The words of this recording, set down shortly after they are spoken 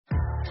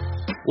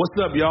What's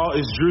up, y'all?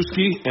 It's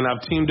Drewski, and I've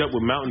teamed up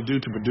with Mountain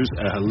Dew to produce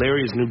a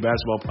hilarious new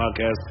basketball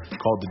podcast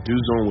called The Dew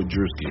Zone with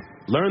Drewski.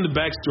 Learn the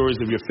backstories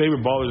of your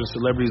favorite ballers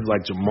and celebrities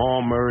like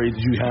Jamal Murray.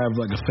 Did you have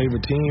like a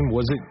favorite team?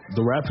 Was it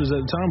the Raptors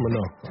at the time or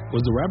no?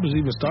 Was the Raptors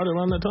even started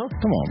around that time?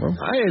 Come on, bro.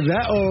 I ain't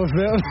that old,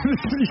 fam.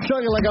 You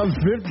talking like I'm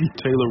 50.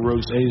 Taylor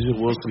Rooks, Asia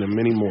Wilson, and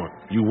many more.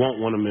 You won't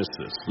want to miss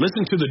this.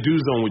 Listen to The Dew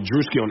Zone with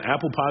Drewski on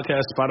Apple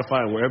Podcasts,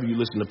 Spotify, and wherever you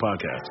listen to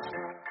podcasts.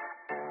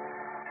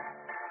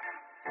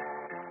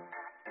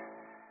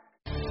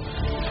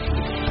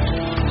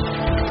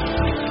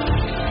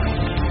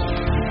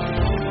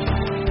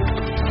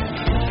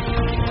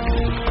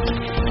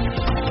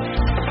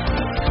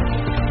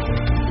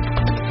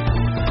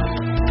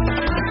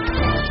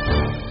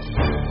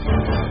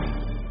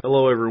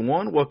 Hello,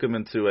 everyone. Welcome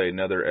into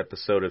another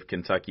episode of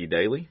Kentucky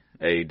Daily,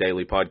 a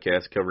daily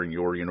podcast covering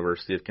your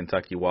University of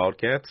Kentucky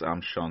Wildcats.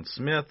 I'm Sean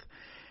Smith,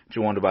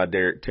 joined by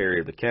Derek Terry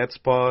of the Cat's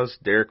Paws.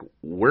 Derek,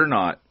 we're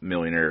not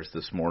millionaires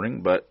this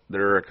morning, but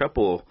there are a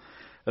couple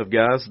of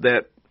guys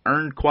that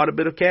earned quite a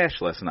bit of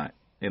cash last night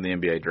in the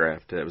NBA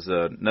draft. It was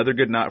another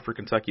good night for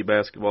Kentucky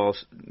basketball.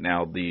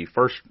 Now, the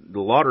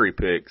lottery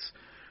picks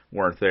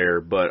weren't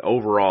there, but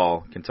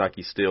overall,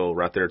 Kentucky still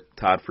right there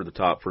tied for the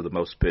top for the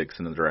most picks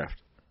in the draft.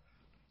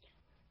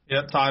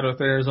 Yeah, tied with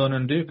Arizona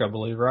and Duke, I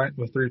believe, right,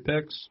 with 3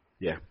 picks?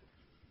 Yeah.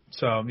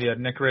 So, yeah,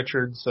 Nick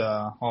Richards,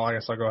 I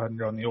guess I'll go ahead and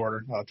go in the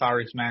order.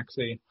 Tyrese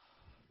Maxey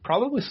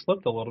probably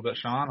slipped a little bit,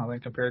 Sean, I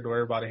think, compared to where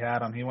everybody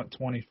had him. He went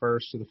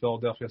 21st to the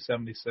Philadelphia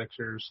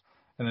 76ers,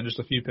 and then just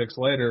a few picks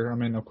later,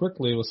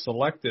 quickly was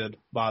selected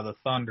by the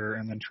Thunder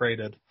and then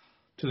traded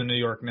to the New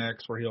York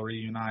Knicks where he'll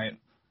reunite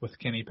with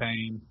Kenny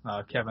Payne,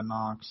 Kevin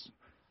Knox.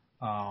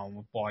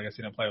 I guess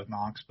he didn't play with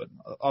Knox, but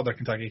other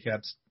Kentucky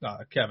Cats,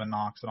 Kevin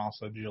Knox and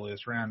also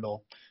Julius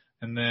Randle.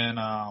 And then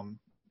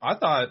I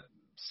thought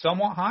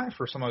somewhat high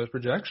for some of his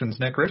projections,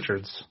 Nick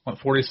Richards went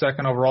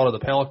 42nd overall to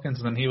the Pelicans,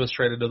 and then he was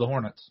traded to the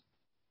Hornets.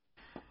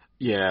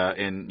 Yeah,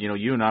 and,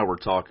 you and I were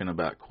talking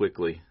about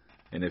quickly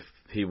and if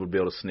he would be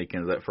able to sneak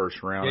into that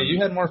first round. Yeah,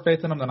 you had more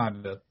faith in him than I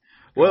did.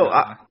 Well,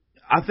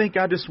 I think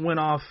I just went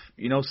off,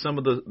 some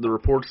of the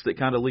reports that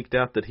kind of leaked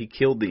out that he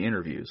killed the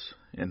interviews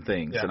and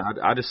things. Yeah. And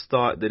I just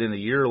thought that in a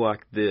year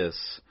like this,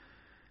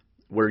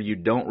 where you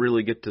don't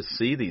really get to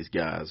see these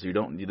guys, they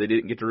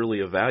didn't get to really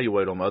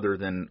evaluate them other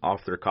than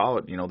off their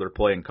college, they're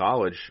playing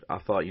college. I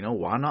thought,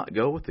 why not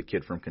go with the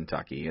kid from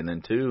Kentucky? And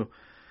then two,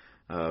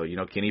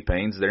 Kenny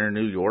Payne's there in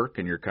New York,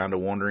 and you're kind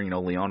of wondering,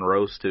 Leon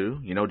Rose too.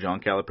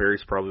 John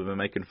Calipari's probably been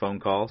making phone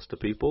calls to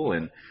people,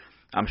 and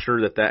I'm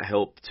sure that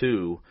helped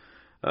too.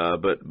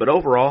 But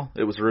overall,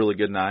 it was a really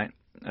good night.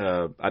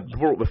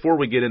 Before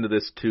we get into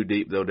this too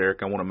deep, though,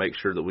 Derek, I want to make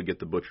sure that we get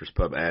the Butcher's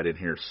Pub ad in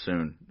here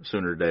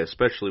sooner today,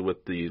 especially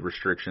with the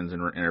restrictions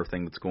and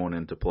everything that's going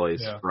into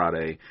place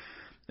Friday.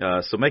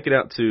 So make it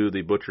out to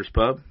the Butcher's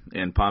Pub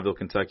in Pineville,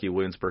 Kentucky,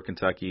 Williamsburg,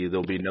 Kentucky.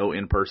 There'll be no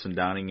in-person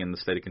dining in the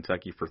state of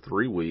Kentucky for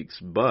 3 weeks,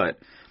 but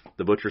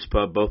the Butcher's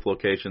Pub, both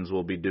locations,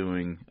 will be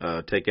doing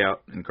takeout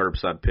and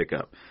curbside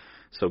pickup.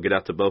 So get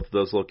out to both of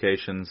those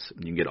locations.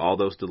 You can get all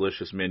those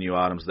delicious menu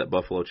items. That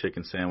buffalo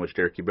chicken sandwich,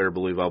 Derek, you better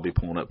believe I'll be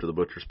pulling up to the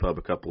Butcher's Pub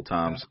a couple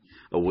times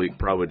a week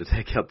probably to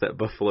take out that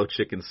buffalo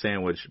chicken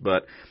sandwich.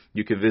 But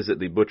you can visit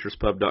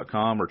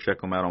thebutcherspub.com or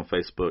check them out on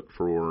Facebook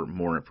for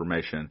more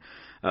information.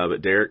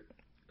 But Derek,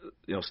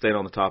 staying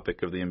on the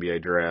topic of the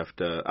NBA draft,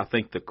 I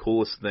think the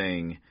coolest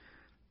thing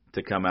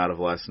to come out of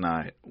last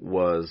night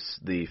was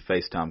the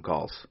FaceTime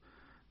calls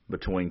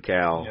between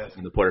Cal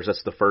and the players.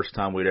 That's the first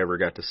time we'd ever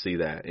got to see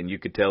that. And you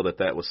could tell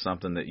that was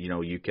something that,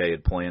 UK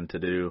had planned to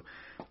do.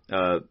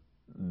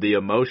 The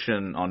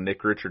emotion on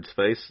Nick Richards'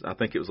 face, I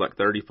think it was like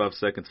 35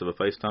 seconds of a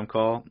FaceTime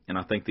call, and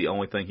I think the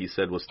only thing he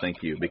said was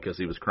thank you because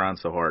he was crying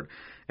so hard.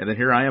 And then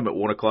here I am at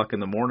 1 o'clock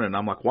in the morning, and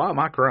I'm like, why am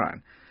I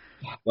crying?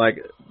 But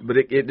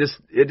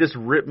it just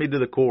ripped me to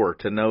the core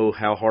to know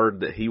how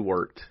hard that he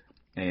worked.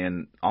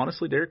 And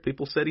honestly, Derek,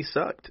 people said he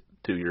sucked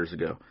 2 years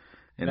ago.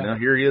 And now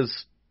here he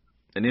is,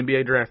 an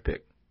NBA draft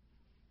pick.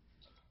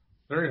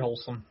 Very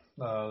wholesome,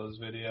 those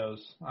videos.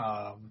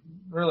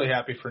 Really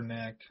happy for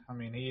Nick.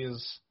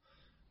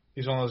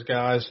 He's one of those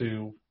guys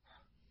who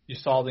you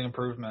saw the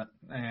improvement,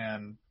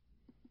 and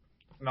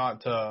I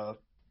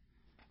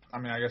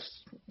think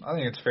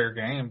it's fair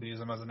game to use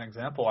him as an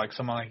example. Like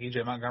someone like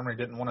E.J. Montgomery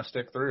didn't want to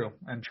stick through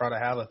and try to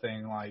have a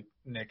thing like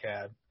Nick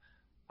had.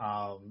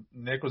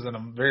 Nick was in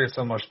a very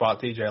similar spot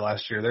to E.J.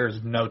 last year.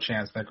 There's no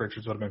chance Nick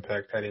Richards would have been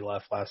picked had he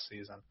left last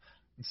season.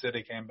 And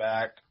he came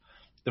back,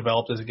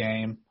 developed his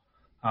game,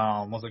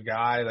 was a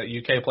guy that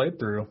UK played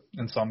through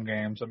in some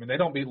games. They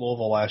don't beat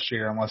Louisville last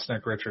year unless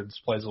Nick Richards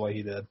plays the way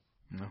he did.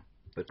 No,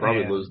 they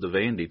probably lose to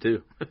Vandy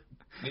too.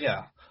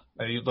 Yeah.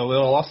 They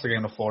lost the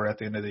game to Florida at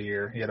the end of the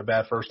year. He had a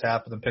bad first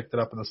half and then picked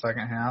it up in the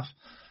second half.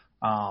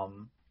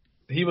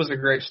 He was a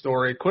great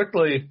story.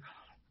 Quickly,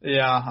 it's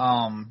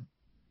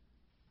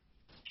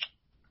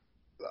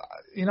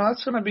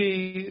going to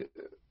be –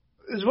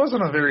 it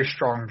wasn't a very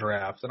strong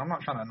draft, and I'm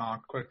not trying to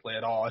knock quickly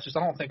at all. It's just I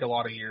don't think a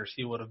lot of years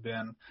he would have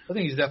been – I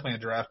think he's definitely a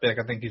draft pick.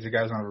 I think he's a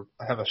guy who's going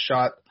to have a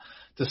shot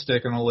to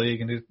stick in the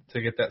league and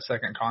to get that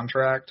second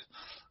contract.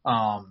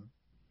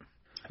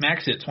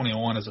 Maxey at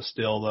 21 is a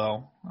steal,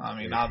 though. I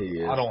mean, I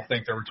don't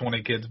think there were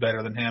 20 kids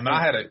better than him. And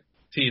I had it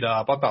teed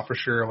up. I thought for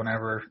sure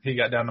whenever he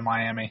got down to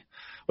Miami,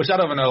 which I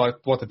don't even know like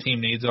what the team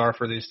needs are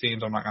for these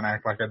teams. I'm not going to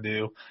act like I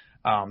do.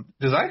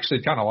 Because I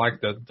actually kind of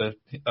like the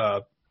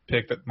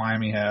pick that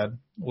Miami had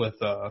with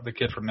the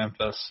kid from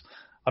Memphis.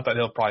 I thought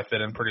he'll probably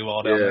fit in pretty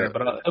well down there.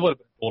 But it would have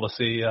been cool to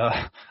see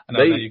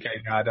another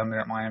UK guy down there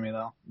at Miami,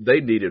 though. They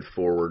needed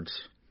forwards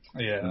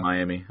in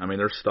Miami. I mean,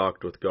 they're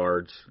stocked with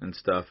guards and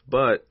stuff.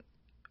 But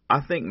I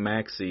think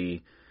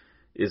Maxey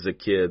is a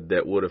kid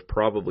that would have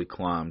probably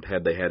climbed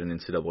had they had an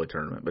NCAA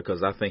tournament,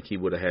 because I think he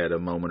would have had a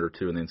moment or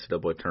two in the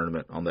NCAA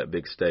tournament on that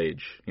big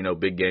stage. You know,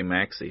 big game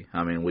Maxey.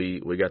 I mean,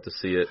 we got to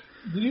see it.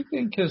 Do you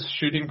think his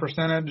shooting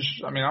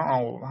percentage, I mean, I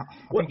don't know. I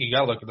think you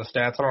got to look at the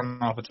stats. I don't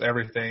know if it's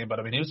everything, but,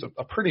 I mean, he was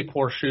a pretty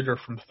poor shooter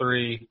from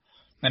three,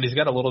 and he's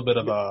got a little bit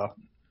of a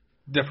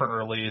different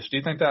release. Do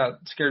you think that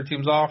scared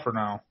teams off or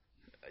no?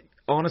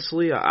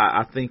 Honestly,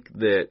 I think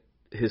that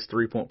his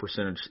three-point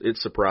percentage, it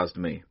surprised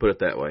me, put it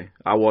that way.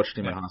 I watched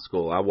him in high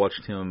school. I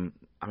watched him,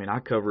 I mean, I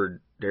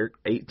covered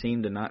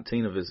 18 to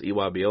 19 of his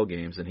EYBL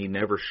games, and he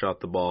never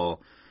shot the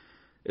ball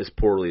as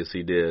poorly as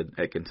he did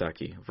at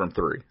Kentucky from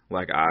three.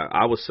 Like,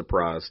 I was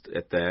surprised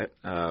at that.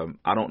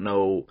 I don't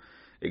know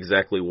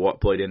exactly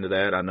what played into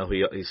that. I know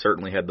he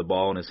certainly had the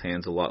ball in his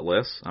hands a lot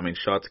less. I mean,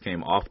 shots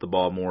came off the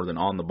ball more than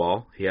on the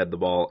ball. He had the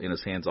ball in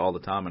his hands all the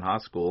time in high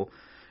school.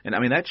 And, I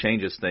mean, that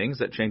changes things.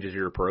 That changes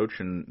your approach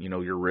and, you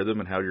know, your rhythm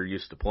and how you're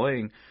used to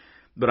playing.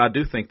 But I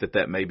do think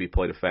that maybe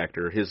played a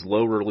factor. His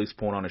low release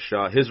point on his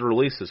shot, his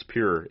release is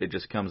pure. It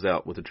just comes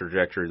out with a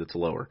trajectory that's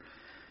lower.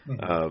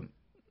 Mm-hmm.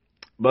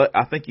 But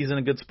I think he's in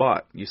a good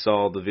spot. You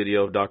saw the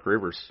video of Doc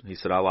Rivers. He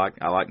said, I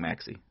like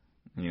Maxey,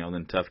 you know,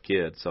 then tough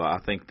kid. So I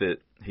think that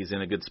he's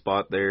in a good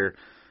spot there.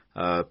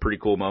 Pretty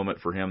cool moment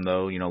for him,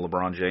 though. You know,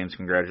 LeBron James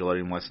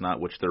congratulated him last night,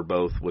 which they're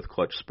both with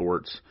Clutch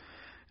Sports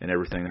and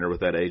everything there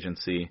with that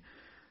agency.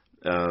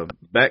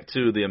 Back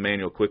to the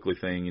Immanuel Quickley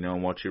thing, you know,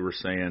 and what you were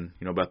saying,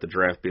 you know, about the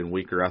draft being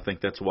weaker. I think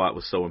that's why it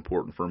was so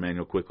important for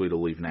Immanuel Quickley to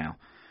leave now,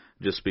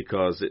 just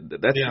because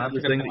that's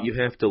the thing that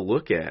you have to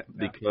look at,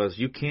 because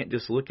you can't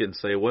just look at and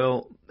say,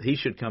 well, he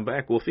should come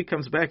back. Well, if he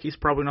comes back, he's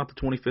probably not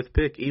the 25th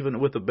pick, even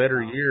with a better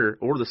year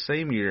or the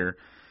same year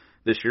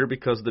this year,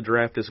 because the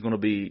draft is going to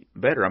be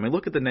better. I mean,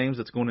 look at the names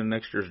that's going in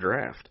next year's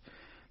draft.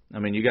 I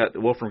mean, you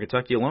got, well, from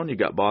Kentucky alone, you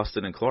got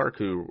Boston and Clark,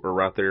 who are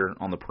right there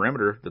on the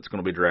perimeter that's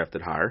going to be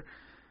drafted higher.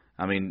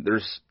 I mean,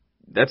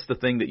 that's the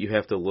thing that you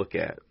have to look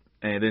at.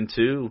 And then,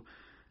 two,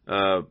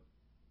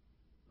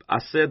 I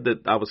said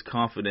that I was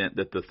confident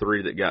that the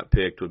three that got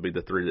picked would be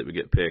the three that would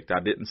get picked. I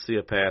didn't see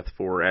a path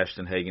for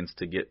Ashton Hagans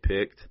to get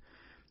picked,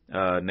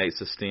 Nate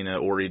Sestina,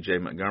 or E.J.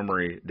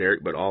 Montgomery,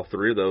 Derek, but all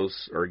three of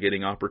those are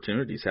getting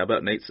opportunities. How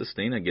about Nate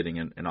Sestina getting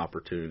an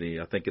opportunity?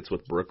 I think it's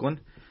with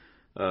Brooklyn.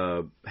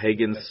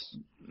 Hagans,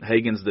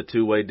 the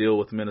two-way deal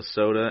with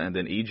Minnesota, and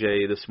then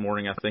E.J. this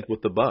morning, I think,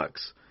 with the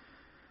Bucks.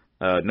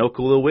 No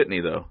Khalil Whitney,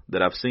 though,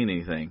 that I've seen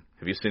anything.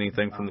 Have you seen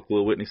anything from the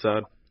Khalil Whitney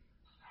side?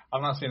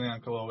 I've not seen anything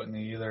on Khalil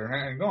Whitney either.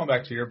 And going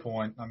back to your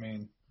point, I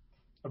mean,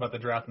 about the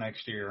draft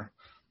next year,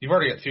 you've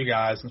already got two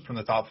guys from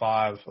the top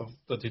five of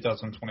the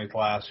 2020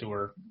 class who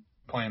are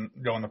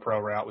going the pro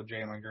route with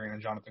Jalen Green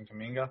and Jonathan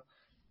Kuminga.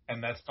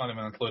 And that's not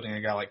even including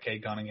a guy like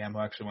Cade Cunningham, who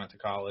actually went to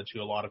college,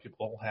 who a lot of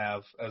people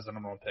have as the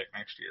number one pick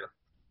next year.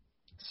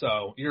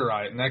 So you're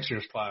right. Next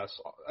year's class,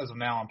 as of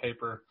now on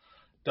paper,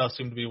 does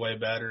seem to be way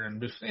better.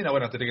 And, you know, we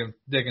don't have to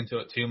dig into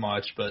it too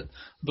much, but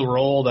the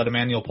role that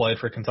Immanuel played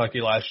for Kentucky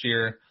last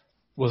year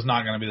was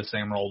not going to be the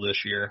same role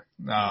this year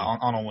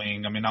on a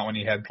wing. I mean, not when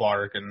he had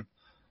Clark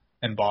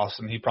and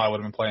Boston. He probably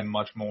would have been playing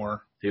much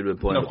more. He would have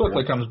been playing. You know,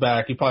 Quickly comes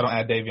back. You probably don't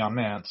add Davion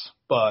Mintz,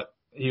 but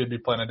he would be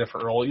playing a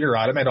different role. You're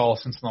right. It made all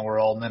the sense in the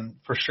world. And then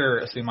for sure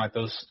it seemed like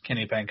those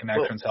Kenny Payne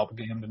connections helped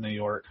get him to New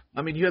York.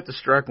 I mean, you have to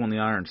strike when the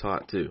iron's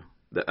hot, too.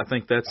 I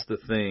think that's the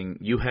thing.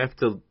 You have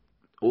to.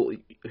 Well,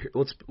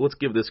 let's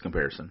give this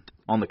comparison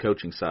on the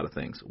coaching side of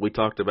things. We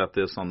talked about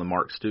this on the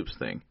Mark Stoops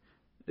thing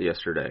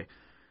yesterday.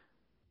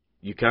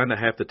 You kind of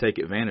have to take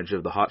advantage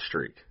of the hot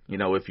streak, you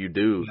know, if you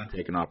do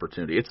take an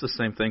opportunity. It's the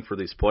same thing for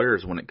these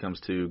players when it comes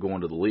to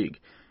going to the league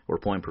or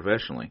playing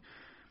professionally.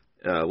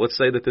 Let's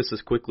say that this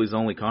is Quickley's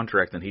only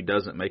contract and he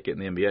doesn't make it in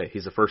the NBA.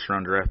 He's a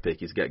first-round draft pick.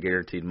 He's got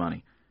guaranteed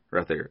money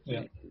right there.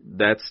 Yeah.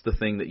 That's the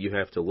thing that you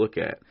have to look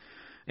at.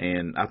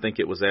 And I think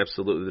it was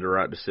absolutely the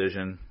right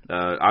decision.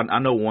 I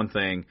know one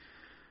thing.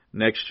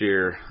 Next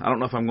year, I don't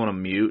know if I'm going to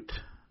mute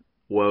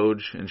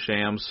Woj and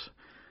Shams,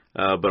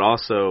 but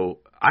also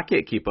I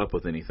can't keep up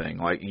with anything.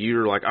 Like,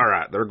 you're like, all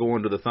right, they're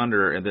going to the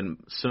Thunder, and then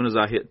as soon as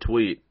I hit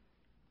tweet,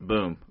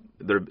 boom,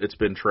 it's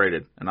been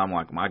traded. And I'm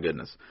like, my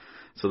goodness.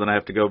 So then I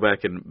have to go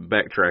back and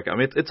backtrack. I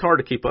mean, it's hard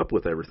to keep up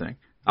with everything.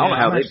 I don't know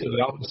how they do it.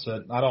 The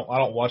opposite. I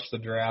don't watch the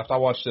draft. I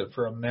watched it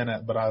for a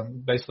minute, but I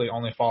basically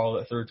only follow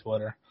it through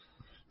Twitter.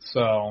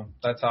 So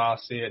that's how I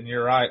see it. And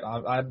you're right.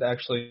 I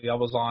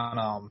was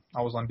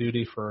on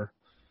duty for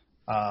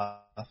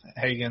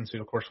Hagans,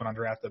 who of course went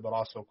undrafted, but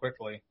also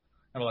Quickley.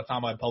 And by the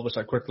time I published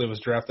I quickly was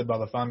drafted by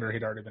the Thunder,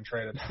 he'd already been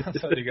traded.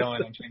 So to go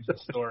in and change the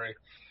story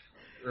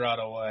right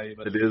away.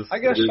 But I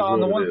guess, Sean,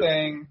 the one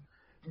thing,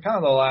 kind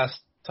of the last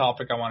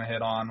topic I want to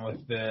hit on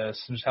with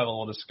this, and just have a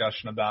little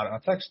discussion about it. I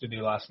texted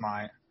you last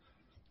night,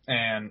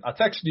 and I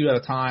texted you at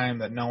a time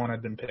that no one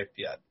had been picked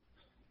yet.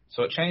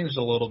 So it changed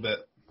a little bit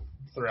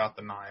throughout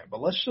the night. But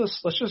let's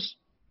just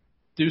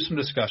do some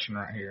discussion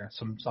right here.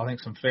 I think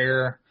some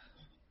fair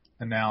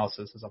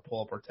analysis as I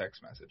pull up our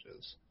text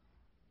messages.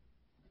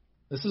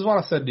 This is what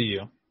I said to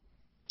you.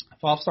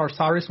 5 stars,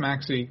 Tyrese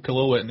Maxey,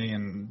 Khalil Whitney,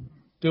 and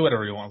do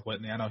whatever you want with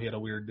Whitney. I know he had a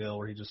weird deal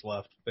where he just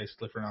left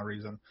basically for no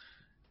reason.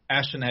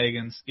 Ashton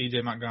Hagans,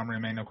 E.J. Montgomery,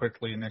 Emmanuel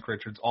Quickly, and Nick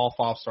Richards, all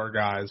 5-star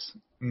guys.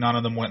 None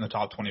of them went in the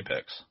top 20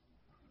 picks.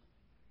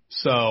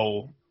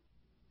 So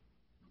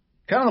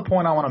kind of the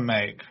point I want to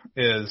make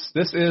is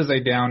this is a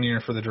down year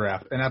for the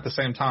draft. And at the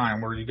same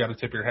time, where you got to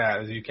tip your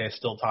hat, is UK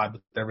still tied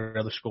with every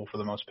other school for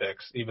the most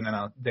picks, even in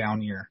a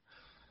down year.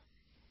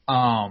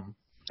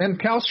 And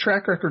Cal's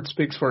track record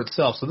speaks for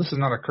itself, so this is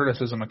not a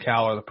criticism of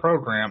Cal or the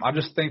program. I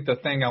just think the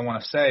thing I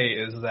want to say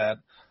is that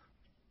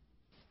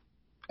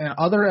in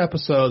other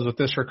episodes with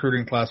this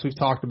recruiting class, we've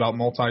talked about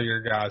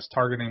multi-year guys,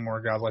 targeting more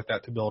guys like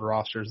that to build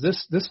rosters.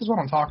 This is what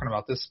I'm talking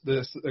about, this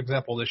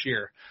example this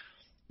year.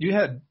 You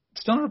had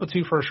still ended up with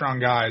 2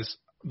 first-round guys,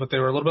 but they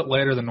were a little bit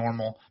later than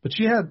normal. But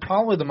you had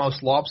probably the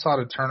most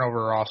lopsided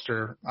turnover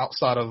roster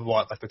outside of,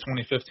 like the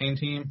 2015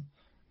 team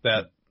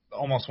that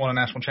almost won a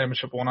national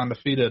championship, went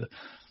undefeated.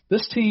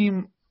 This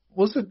team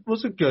was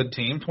a good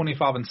team,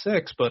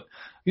 25-6, but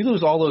you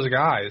lose all those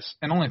guys,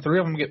 and only 3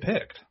 of them get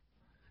picked.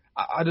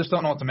 I just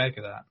don't know what to make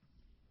of that.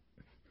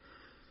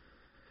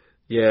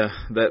 Yeah,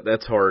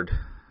 that's hard.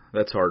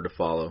 That's hard to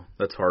follow.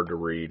 That's hard to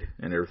read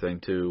and everything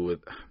too.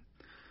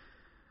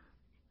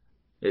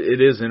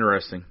 It is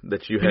interesting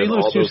that you have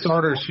lose all 2 those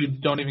starters who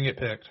don't even get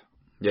picked.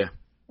 Yeah,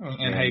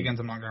 and Hagans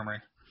and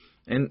Montgomery.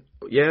 And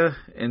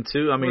and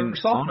 2, I mean,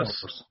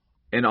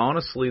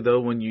 honestly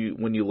though, when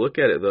you look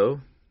at it though,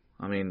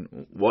 I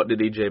mean, what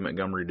did E.J.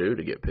 Montgomery do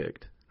to get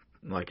picked?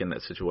 Like in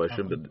that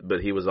situation,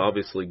 but he was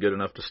obviously good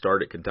enough to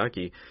start at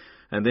Kentucky.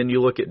 And then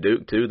you look at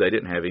Duke too; they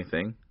didn't have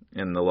anything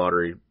in the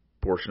lottery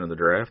portion of the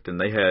draft, and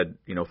they had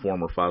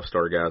former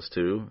 5-star guys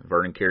too.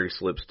 Vernon Carey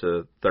slips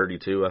to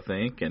 32, I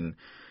think, and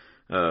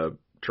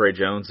Trey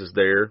Jones is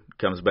there,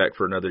 comes back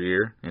for another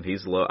year, and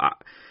he's low.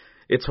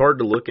 It's hard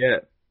to look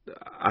at.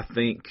 I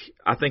think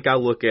I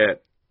look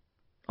at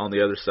on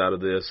the other side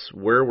of this,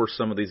 where were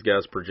some of these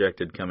guys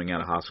projected coming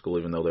out of high school,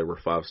 even though they were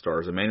 5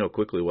 stars? Emmanuel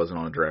Quickly wasn't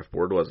on a draft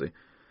board, was he?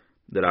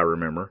 That I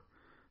remember.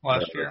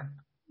 Last year.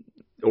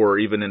 Or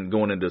even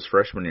going into his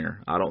freshman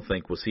year. I don't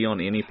think. Was he on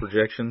any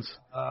projections?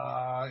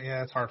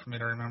 Yeah, it's hard for me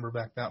to remember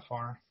back that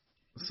far.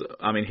 So,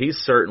 I mean, he's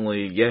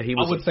certainly, he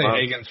was. I would say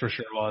Hagans for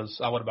sure was.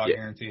 I would about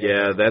guarantee.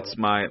 Yeah, that's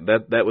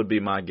that would be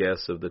my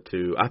guess of the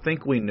 2. I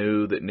think we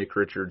knew that Nick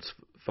Richards'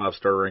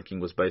 5-star ranking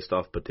was based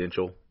off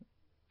potential.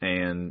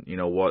 And, you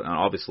know what,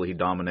 obviously he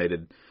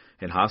dominated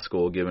in high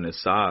school given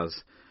his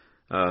size.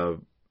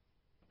 And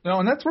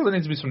that's where there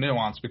needs to be some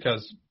nuance,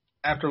 because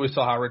after we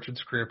saw how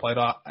Richards' career played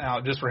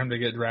out, just for him to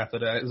get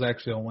drafted is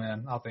actually a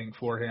win, I think,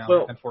 for him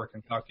and for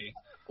Kentucky.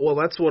 Well,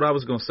 that's what I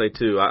was going to say,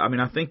 too. I mean,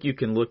 I think you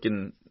can look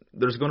in –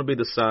 there's going to be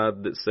the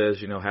side that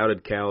says, how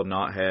did Cal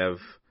not have,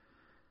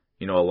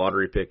 a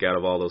lottery pick out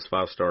of all those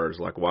 5 stars?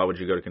 Like, why would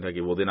you go to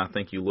Kentucky? Well, then I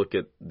think you look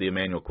at the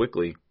Emmanuel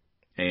Quickly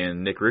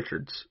and Nick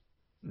Richards'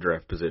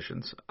 draft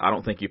positions. I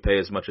don't think you pay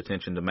as much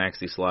attention to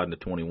Maxey sliding to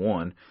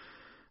 21.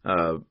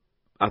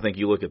 I think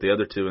you look at the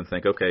other 2 and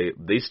think, okay,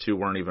 these 2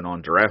 weren't even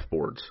on draft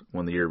boards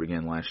when the year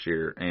began last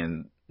year,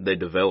 and they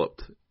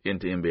developed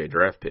into NBA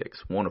draft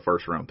picks. 1, a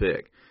first-round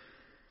pick.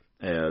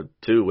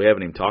 2, we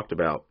haven't even talked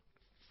about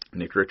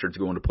Nick Richards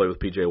going to play with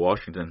P.J.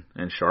 Washington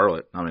and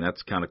Charlotte. I mean,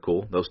 that's kind of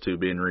cool, those 2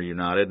 being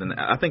reunited. And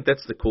I think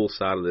that's the cool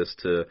side of this.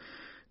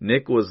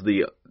 Nick was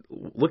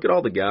look at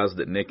all the guys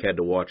that Nick had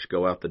to watch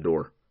go out the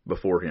door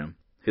before him.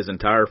 His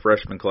entire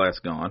freshman class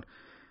gone.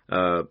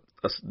 Even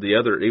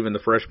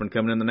the freshmen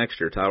coming in the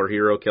next year, Tyler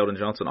Hero, Keldon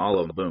Johnson, all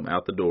of them, boom,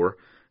 out the door.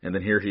 And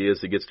then here he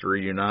is, he gets to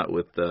reunite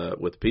with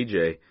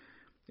PJ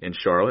in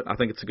Charlotte. I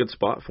think it's a good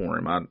spot for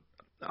him.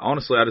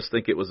 Honestly, I just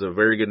think it was a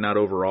very good night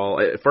overall.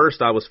 At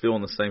first, I was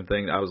feeling the same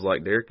thing. I was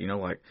like, Derek,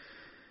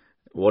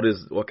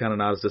 what kind of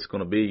night is this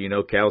going to be?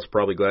 Cal's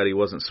probably glad he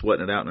wasn't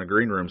sweating it out in a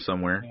green room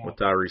somewhere with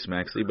Tyrese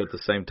Maxey. But at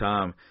the same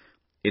time,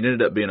 it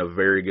ended up being a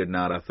very good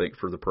night, I think,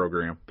 for the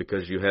program,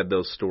 because you had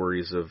those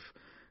stories of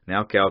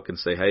now Cal can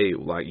say, hey,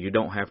 you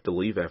don't have to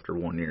leave after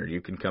 1 year.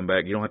 You can come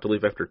back. You don't have to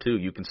leave after 2.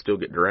 You can still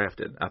get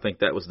drafted. I think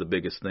that was the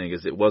biggest thing,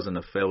 is it wasn't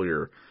a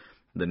failure,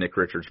 the Nick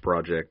Richards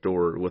project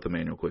or with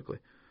Emmanuel Quickly.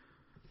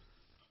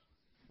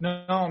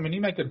 No, I mean,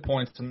 you make good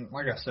points, and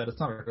like I said, it's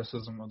not a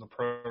criticism of the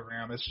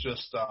program. It's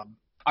just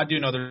I do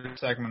know there's a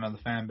segment of the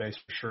fan base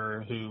for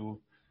sure who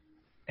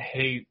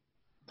hate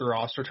the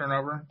roster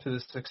turnover to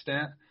this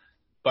extent,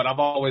 but I've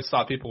always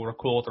thought people were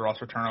cool with the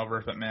roster turnover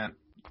if it meant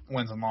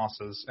wins and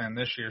losses. And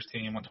this year's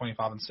team went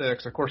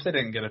 25-6. Of course, they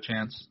didn't get a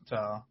chance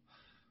to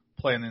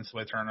play in the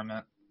NCAA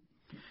tournament.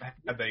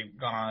 had they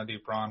gone on a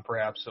deep run,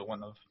 perhaps it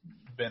wouldn't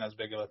have been as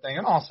big of a thing.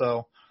 And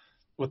also,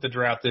 with the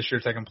draft this year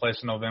taking place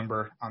in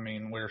November, I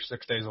mean, we're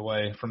 6 days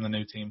away from the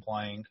new team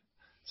playing.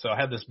 So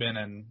had this been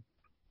in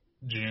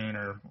June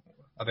or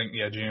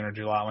June or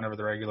July, whenever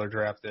the regular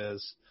draft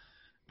is,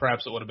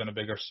 perhaps it would have been a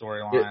bigger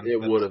storyline. It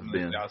would have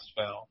been. Guys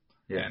fell.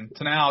 Yeah. And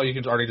to now, you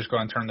can already just go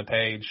and turn the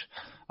page.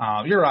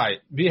 You're right.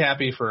 Be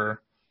happy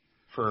for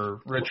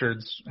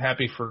Richards,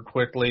 happy for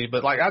Quickly,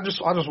 but like I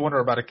just wonder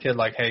about a kid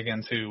like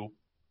Hagans who,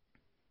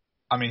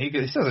 I mean,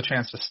 he still has a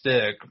chance to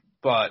stick,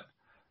 but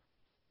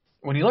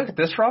when you look at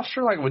this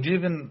roster, like, would you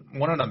even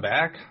want him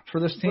back for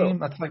this team?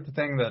 That's like the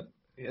thing that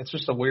it's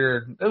just it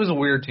was a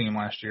weird team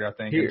last year, I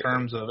think, in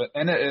terms of it,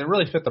 and it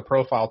really fit the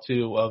profile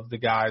too of the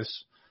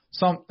guys.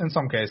 In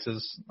some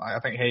cases,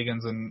 I think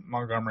Hagans and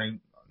Montgomery,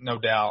 no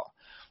doubt,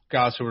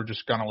 guys who were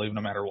just gonna leave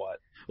no matter what.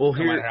 Well,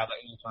 no matter how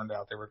that turned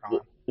out, they were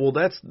gone. Well,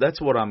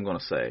 that's what I'm going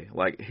to say.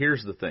 Like,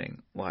 here's the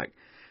thing. Like,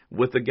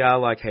 with a guy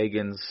like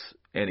Hagans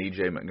and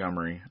E.J.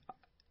 Montgomery,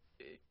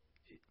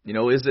 you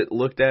know, is it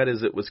looked at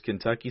as it was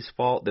Kentucky's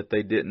fault that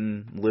they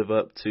didn't live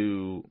up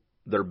to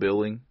their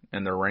billing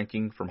and their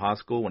ranking from high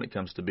school when it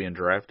comes to being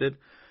drafted?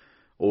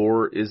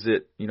 Or is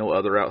it, you know,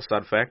 other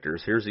outside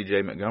factors? Here's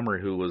E.J.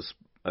 Montgomery, who was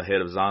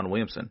ahead of Zion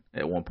Williamson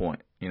at one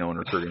point, you know, in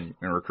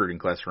recruiting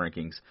class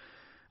rankings.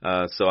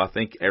 So I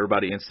think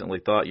everybody instantly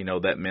thought, you know,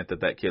 that meant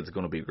that kid's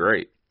going to be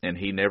great. And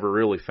he never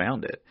really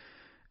found it.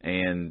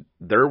 And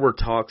there were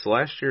talks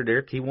last year,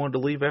 Derek, he wanted to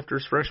leave after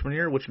his freshman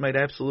year, which made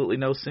absolutely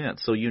no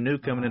sense. So you knew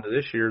coming into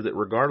this year that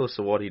regardless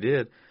of what he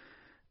did,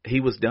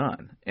 he was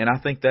done. And I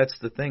think that's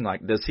the thing.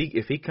 Like,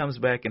 if he comes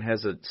back and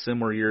has a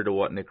similar year to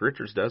what Nick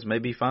Richards does,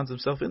 maybe he finds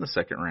himself in the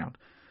second round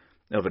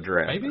of a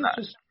draft. Maybe he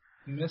just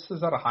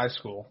misses out of high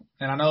school.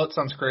 And I know it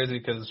sounds crazy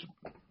because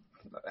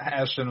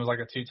Ashton was like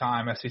a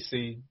 2-time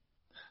SEC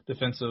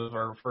defensive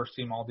or first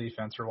team all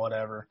defense or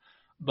whatever.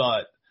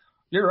 But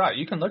you're right.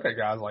 You can look at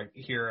guys like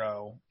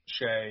Hero,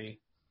 Shea,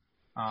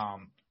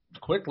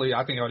 Quickly.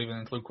 I think I would even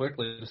include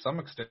Quickly to some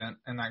extent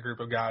in that group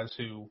of guys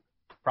who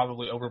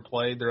probably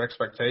overplayed their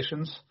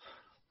expectations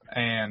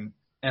and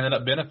ended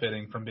up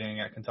benefiting from being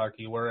at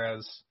Kentucky,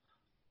 whereas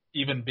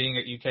even being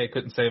at UK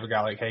couldn't save a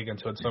guy like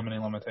Hagans who had so many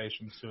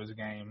limitations to his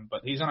game.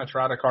 But he's going to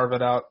try to carve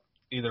it out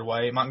either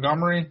way.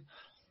 Montgomery,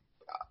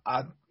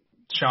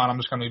 Sean, I'm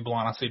just going to be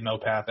blunt. I see no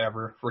path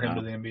ever for him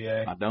to the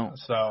NBA. I don't.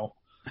 So,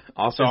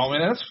 also, I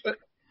mean, it's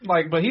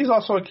like, but he's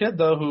also a kid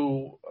though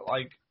who,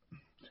 like,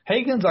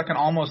 Hagans, I can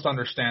almost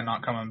understand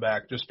not coming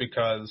back just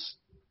because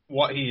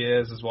what he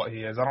is what he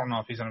is. I don't know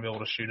if he's going to be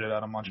able to shoot it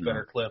at a much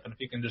better clip, and if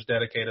he can just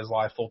dedicate his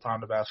life full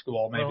time to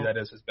basketball, maybe that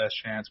is his best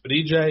chance. But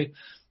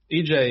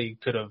EJ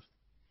could have.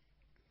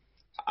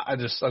 I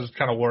just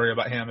kind of worry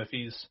about him if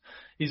he's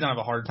gonna have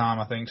a hard time,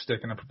 I think,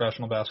 sticking to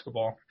professional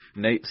basketball.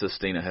 Nate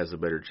Sestina has a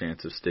better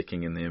chance of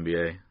sticking in the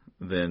NBA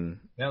than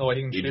the way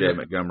he can E.J.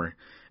 Montgomery,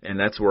 and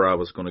that's where I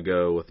was going to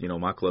go with, you know,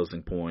 my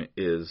closing point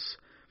is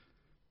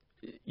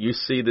you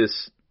see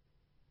this,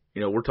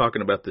 you know, we're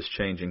talking about this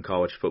change in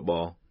college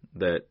football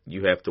that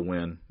you have to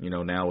win, you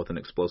know, now with an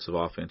explosive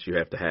offense, you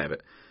have to have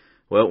it.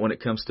 Well, when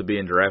it comes to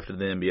being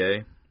drafted in the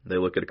NBA, they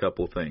look at a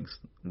couple of things.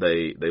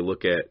 They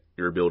look at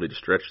your ability to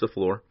stretch the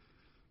floor,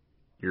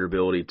 your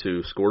ability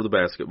to score the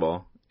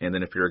basketball, and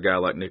then if you're a guy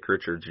like Nick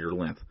Richards, your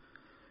length.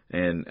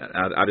 And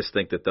I just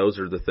think that those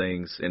are the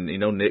things, and, you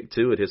know, Nick,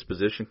 too, at his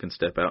position can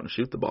step out and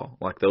shoot the ball.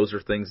 Like, those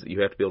are things that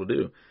you have to be able to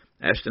do.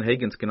 Ashton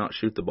Hagans cannot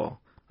shoot the ball.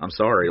 I'm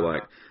sorry.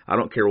 Like, I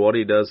don't care what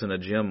he does in a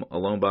gym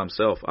alone by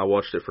himself. I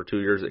watched it for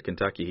 2 years at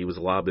Kentucky. He was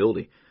a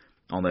liability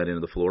on that end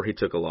of the floor. He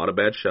took a lot of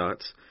bad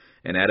shots.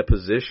 And at a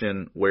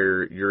position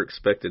where you're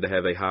expected to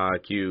have a high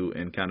IQ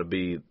and kind of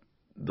be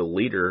the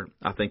leader,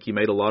 I think he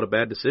made a lot of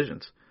bad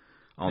decisions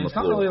on the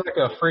floor. He's not really like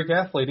a freak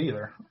athlete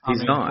either.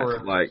 He's not.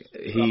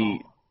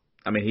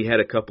 He had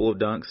a couple of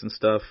dunks and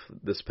stuff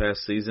this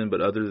past season,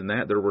 but other than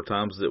that, there were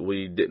times that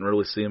we didn't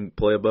really see him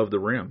play above the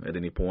rim at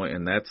any point,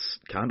 and that's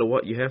kind of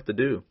what you have to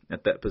do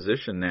at that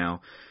position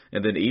now.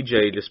 And then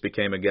EJ just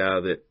became a guy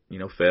that, you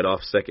know, fed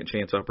off second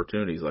chance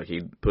opportunities. Like,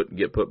 he'd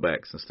get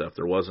putbacks and stuff.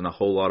 There wasn't a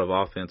whole lot of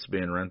offense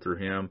being run through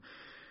him.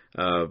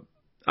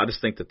 I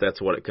just think that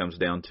that's what it comes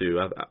down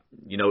to.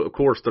 You know, of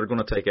course, they're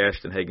going to take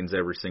Ashton Hagans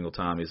every single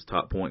time. He's a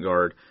top point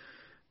guard.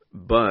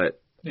 But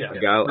a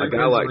guy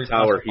like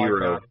Tyler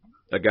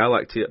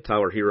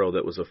Hero,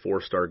 that was a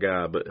 4-star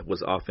guy but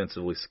was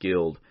offensively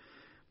skilled,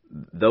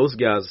 those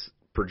guys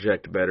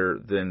project better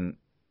than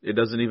 – it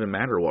doesn't even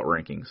matter what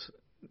rankings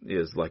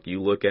is. Like,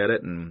 you look at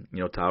it and, you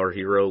know, Tyler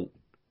Hero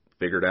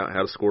figured out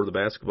how to score the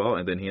basketball,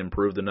 and then he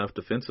improved enough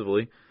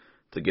defensively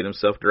to get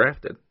himself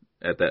drafted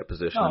at that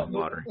position in the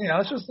lottery. Yeah,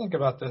 let's just think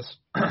about this.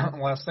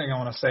 Last thing I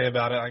want to say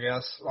about it, I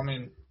guess. I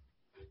mean,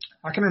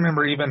 I can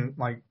remember even,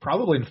 like,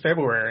 probably in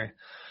February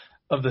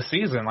of the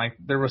season, like,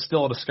 there was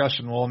still a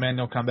discussion, will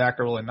Emmanuel come back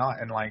or will he not?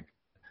 And, like,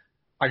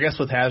 I guess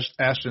with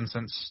Ashton,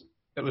 since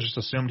it was just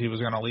assumed he was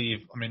going to leave,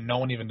 I mean, no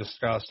one even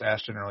discussed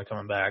Ashton really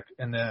coming back.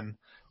 And then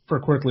for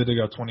Quickly to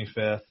go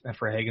 25th and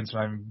for Hagans to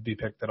not even be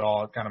picked at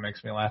all, it kind of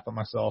makes me laugh at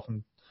myself.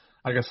 And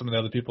I guess some of the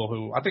other people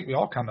who I think we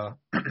all kind of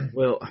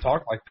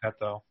talk like that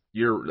though.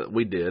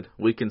 We did.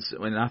 We can,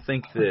 and I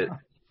think that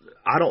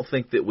I don't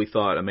think that we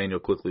thought Emmanuel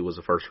Quickley was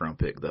a first-round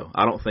pick, though.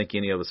 I don't think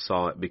any of us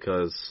saw it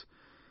because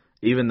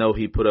even though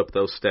he put up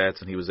those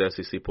stats and he was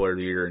SEC Player of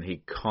the Year and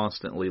he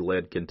constantly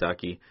led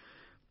Kentucky,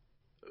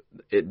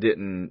 it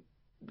didn't,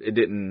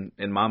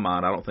 in my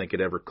mind, I don't think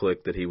it ever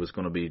clicked that he was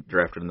going to be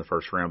drafted in the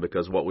first round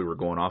because what we were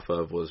going off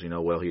of was,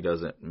 he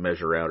doesn't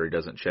measure out or he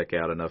doesn't check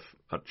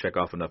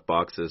off enough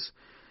boxes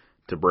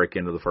to break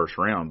into the first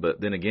round. But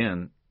then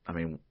again, I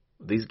mean,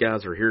 these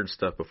guys are hearing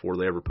stuff before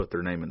they ever put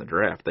their name in the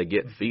draft. They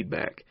get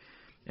feedback.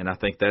 And I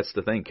think that's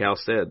the thing. Cal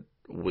said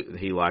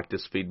he liked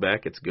his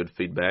feedback. It's good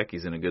feedback.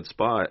 He's in a good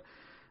spot.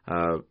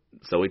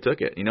 So he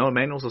took it.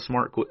 Emmanuel's a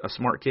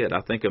smart kid.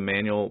 I think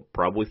Emmanuel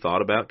probably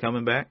thought about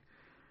coming back.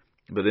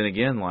 But then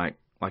again, like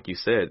you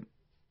said,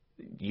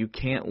 you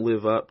can't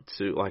live up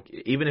to,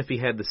 even if he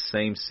had the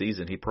same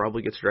season, he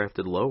probably gets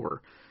drafted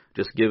lower,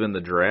 just given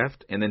the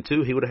draft. And then,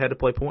 too, he would have had to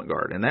play point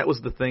guard. And that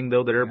was the thing,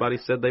 though, that everybody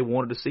said they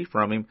wanted to see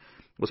from him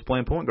was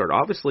playing point guard.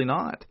 Obviously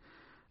not.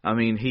 I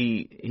mean,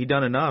 he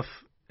done enough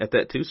at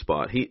that 2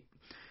 spot. He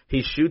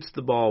shoots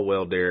the ball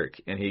well,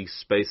 Derek, and he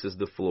spaces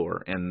the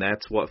floor, and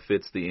that's what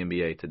fits the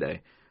NBA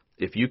today.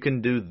 If you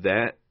can do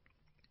that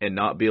and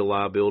not be a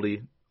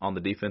liability on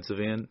the defensive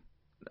end,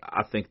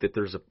 I think that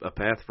there's a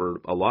path for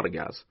a lot of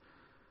guys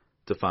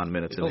to find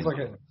minutes in the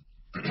NBA.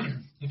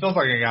 He feels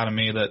like a guy to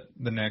me that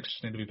the Knicks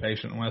need to be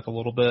patient with a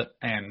little bit,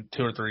 and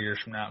 2 or 3 years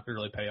from now it could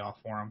really pay off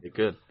for him. It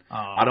could.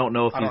 I don't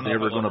know if he's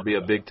ever going to be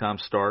a big-time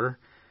starter.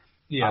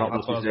 Yeah, I don't know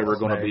if he's ever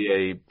going to be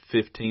a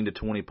 15 to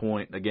 20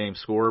 point a game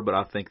scorer, but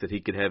I think that he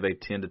could have a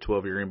 10 to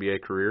 12 year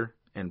NBA career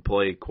and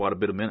play quite a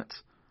bit of minutes.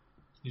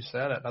 You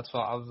said it. That's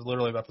what I was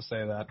literally about to say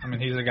that. I mean,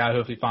 he's a guy who,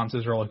 if he finds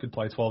his role, he could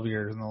play 12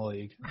 years in the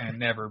league and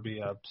never be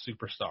a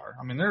superstar.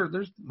 I mean,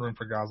 there's room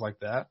for guys like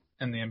that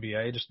in the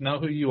NBA. Just know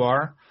who you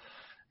are.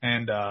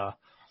 And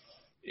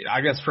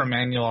I guess for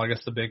Emmanuel,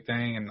 the big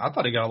thing, and I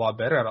thought he got a lot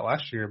better at it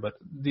last year, but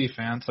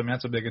defense, I mean,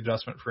 that's a big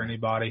adjustment for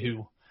anybody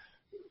who –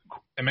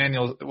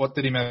 Emmanuel, what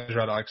did he measure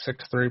at,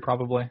 6'3",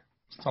 probably?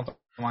 Something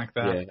like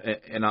that. Yeah,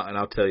 and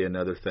I'll tell you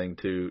another thing,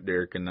 too,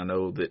 Derek, and I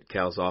know that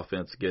Cal's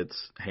offense gets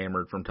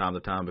hammered from time to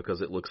time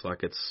because it looks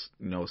like it's,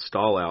 a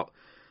stall out,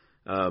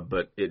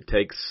 but it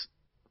takes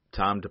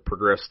time to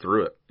progress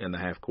through it in the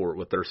half court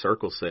with their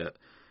circle set.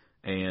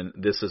 And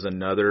this is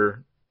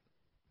another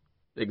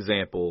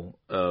example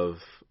of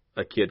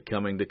a kid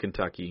coming to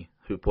Kentucky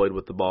who played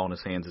with the ball in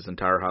his hands his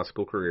entire high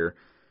school career,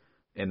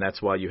 and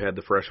that's why you had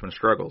the freshman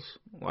struggles.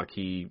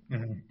 He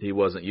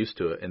wasn't used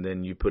to it. And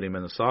then you put him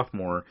in the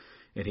sophomore,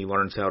 and he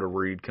learns how to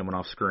read coming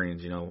off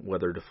screens,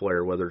 whether to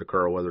flare, whether to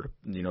curl, whether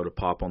to, to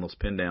pop on those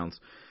pin downs.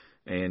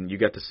 And you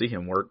got to see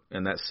him work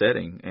in that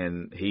setting.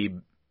 And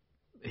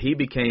he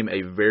became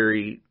a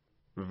very,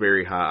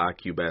 very high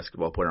IQ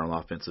basketball player on the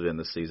offensive end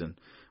this season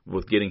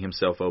with getting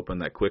himself open,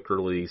 that quick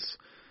release,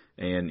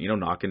 and,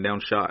 knocking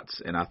down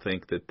shots. And I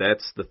think that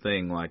that's the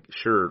thing.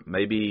 Sure,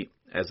 maybe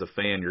as a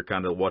fan, you're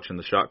kind of watching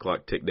the shot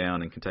clock tick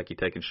down and Kentucky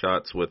taking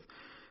shots with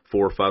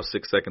 4, 5,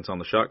 6 seconds on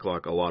the shot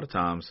clock a lot of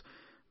times.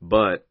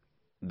 But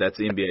that's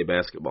NBA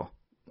basketball.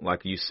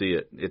 Like you see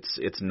it.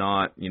 It's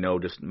not,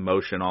 just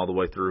motion all the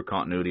way through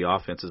continuity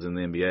offenses in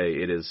the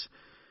NBA. It is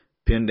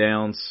pin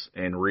downs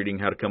and reading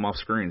how to come off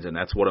screens. And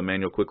that's what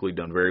Emmanuel Quickley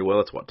done very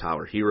well. It's what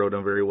Tyler Hero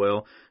done very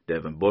well.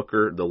 Devin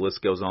Booker, the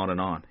list goes on.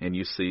 And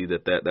you see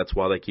that's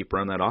why they keep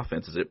running that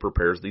offense, is it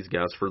prepares these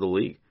guys for the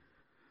league.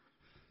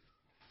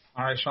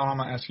 All right, Sean, I'm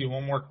going to ask you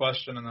one more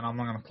question, and then I'm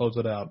going to close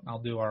it out.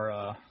 I'll do our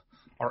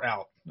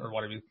out, or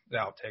whatever, the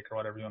outtake, or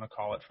whatever you want to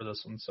call it for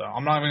this one. So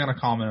I'm not even going to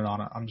comment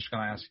on it. I'm just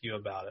going to ask you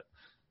about it.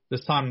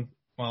 This time,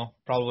 well,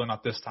 probably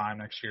not this time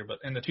next year, but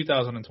in the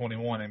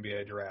 2021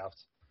 NBA draft,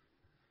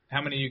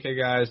 how many UK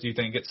guys do you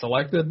think get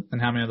selected,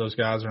 and how many of those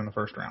guys are in the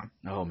first round?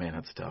 Oh, man,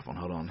 that's a tough one.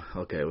 Hold on.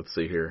 Okay, let's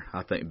see here.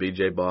 I think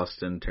B.J.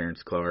 Boston,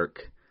 Terrence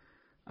Clark,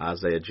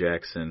 Isaiah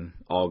Jackson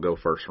all go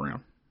first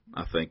round.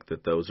 I think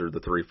that those are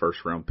the 3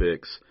 first-round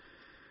picks.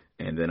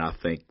 And then I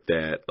think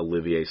that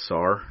Olivier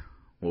Sarr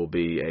will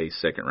be a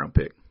second-round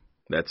pick.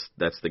 That's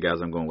the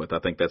guys I'm going with. I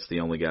think that's the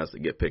only guys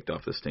that get picked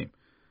off this team.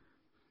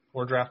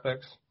 4 draft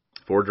picks?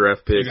 4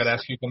 draft picks. You got to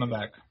ask you coming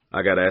back.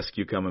 I got to ask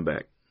you coming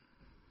back.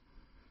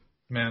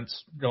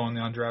 Mints going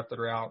the undrafted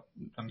route.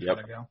 I'm just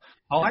going to go.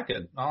 I like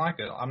it.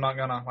 I'm not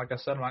going to, like I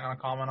said, I'm not going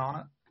to comment on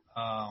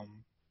it.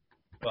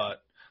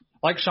 But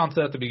like Sean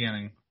said at the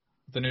beginning,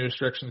 the new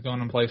restrictions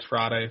going in place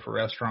Friday for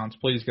restaurants.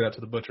 Please get out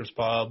to the Butcher's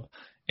Pub.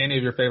 Any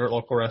of your favorite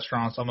local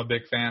restaurants. I'm a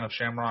big fan of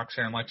Shamrocks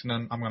here in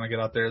Lexington. I'm going to get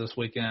out there this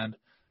weekend.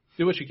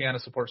 Do what you can to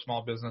support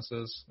small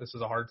businesses. This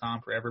is a hard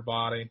time for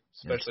everybody,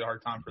 especially a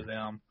hard time for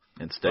them.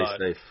 And stay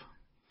safe.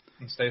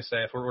 And stay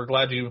safe. We're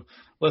glad you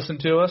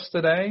listened to us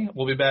today.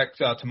 We'll be back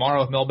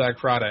tomorrow with Mailbag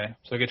Friday.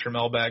 So get your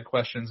mailbag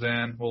questions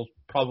in. We'll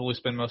probably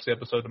spend most of the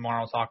episode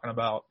tomorrow talking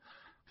about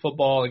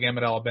football, the game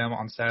at Alabama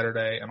on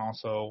Saturday, and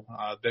also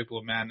Big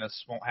Blue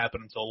Madness won't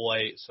happen until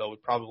late, so we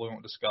probably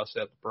won't discuss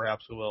it, but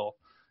perhaps we will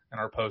in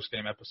our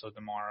post-game episode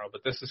tomorrow.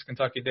 But this is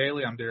Kentucky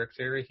Daily. I'm Derek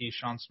Terry. He's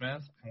Sean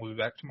Smith, and we'll be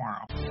back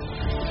tomorrow.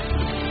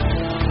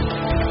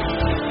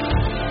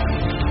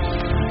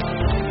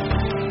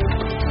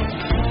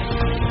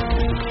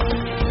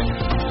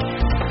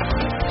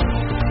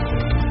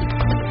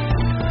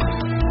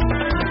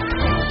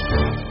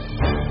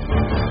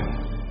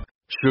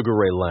 Sugar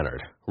Ray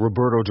Leonard,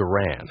 Roberto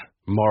Duran,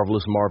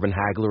 Marvelous Marvin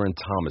Hagler, and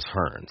Thomas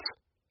Hearns.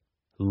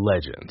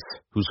 Legends,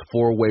 whose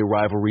four-way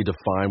rivalry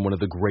defined one of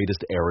the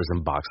greatest eras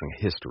in boxing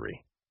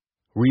history.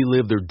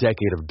 Relive their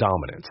decade of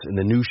dominance in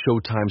the new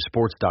Showtime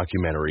sports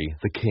documentary,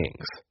 The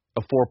Kings,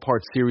 a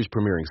 4-part series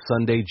premiering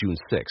Sunday, June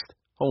 6th,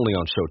 only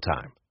on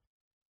Showtime.